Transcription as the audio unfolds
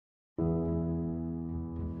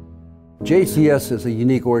JCS is a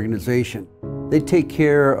unique organization. They take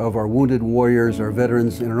care of our wounded warriors, our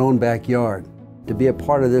veterans in our own backyard. To be a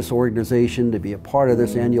part of this organization, to be a part of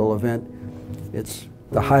this annual event, it's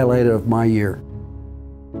the highlight of my year.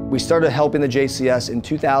 We started helping the JCS in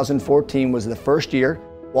 2014 was the first year.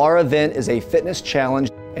 Our event is a fitness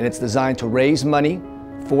challenge and it's designed to raise money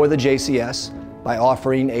for the JCS by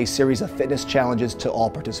offering a series of fitness challenges to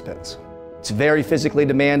all participants. It's very physically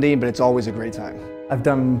demanding, but it's always a great time. I've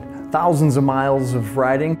done thousands of miles of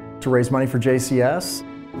riding to raise money for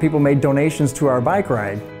JCS. People made donations to our bike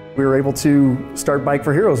ride. We were able to start Bike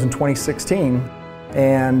for Heroes in 2016,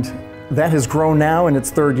 and that has grown now in its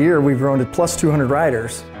third year. We've grown to plus 200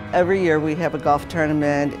 riders. Every year we have a golf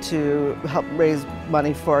tournament to help raise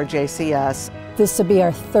money for JCS. This will be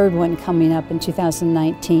our third one coming up in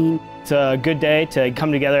 2019. It's a good day to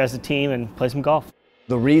come together as a team and play some golf.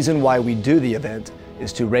 The reason why we do the event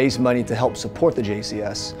is to raise money to help support the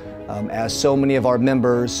JCS, as so many of our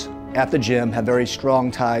members at the gym have very strong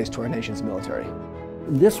ties to our nation's military.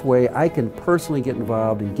 This way I can personally get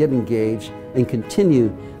involved and get engaged and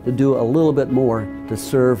continue to do a little bit more to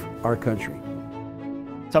serve our country.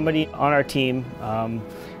 Somebody on our team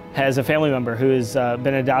has a family member who has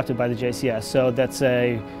been adopted by the JCS, so that's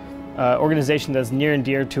an organization that's near and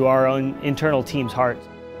dear to our own internal team's heart.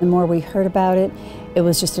 The more we heard about it, it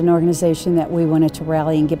was just an organization that we wanted to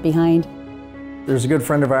rally and get behind. There's a good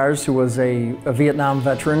friend of ours who was a Vietnam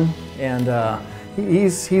veteran, and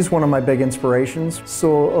he's one of my big inspirations.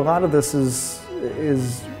 So a lot of this is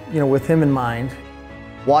with him in mind.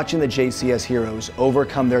 Watching the JCS Heroes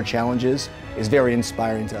overcome their challenges is very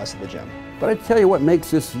inspiring to us at the gym. But I tell you what makes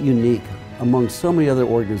this unique among so many other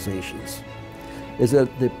organizations is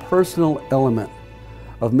that the personal element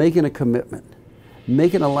of making a commitment,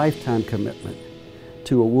 making a lifetime commitment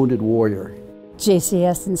to a wounded warrior.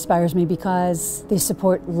 JCS inspires me because they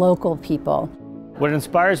support local people. What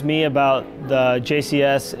inspires me about the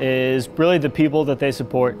JCS is really the people that they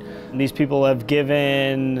support. These people have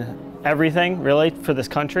given everything, really, for this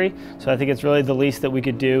country. So I think it's really the least that we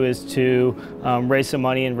could do is to raise some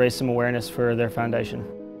money and raise some awareness for their foundation.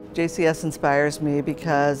 JCS inspires me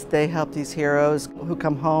because they help these heroes who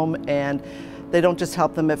come home, and they don't just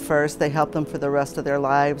help them at first, they help them for the rest of their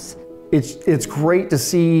lives. It's great to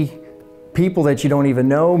see people that you don't even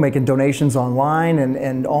know making donations online,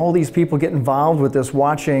 and all these people get involved with this,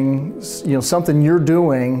 watching something you're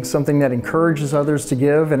doing, something that encourages others to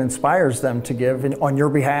give and inspires them to give on your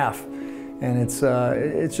behalf. And it's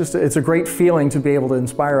a great feeling to be able to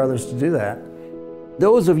inspire others to do that.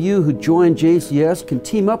 Those of you who join JCS can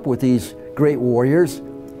team up with these great warriors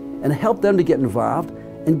and help them to get involved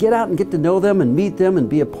and get out and get to know them and meet them and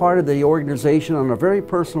be a part of the organization in a very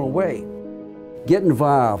personal way. Get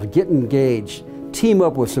involved, get engaged, team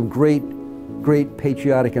up with some great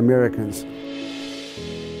patriotic Americans.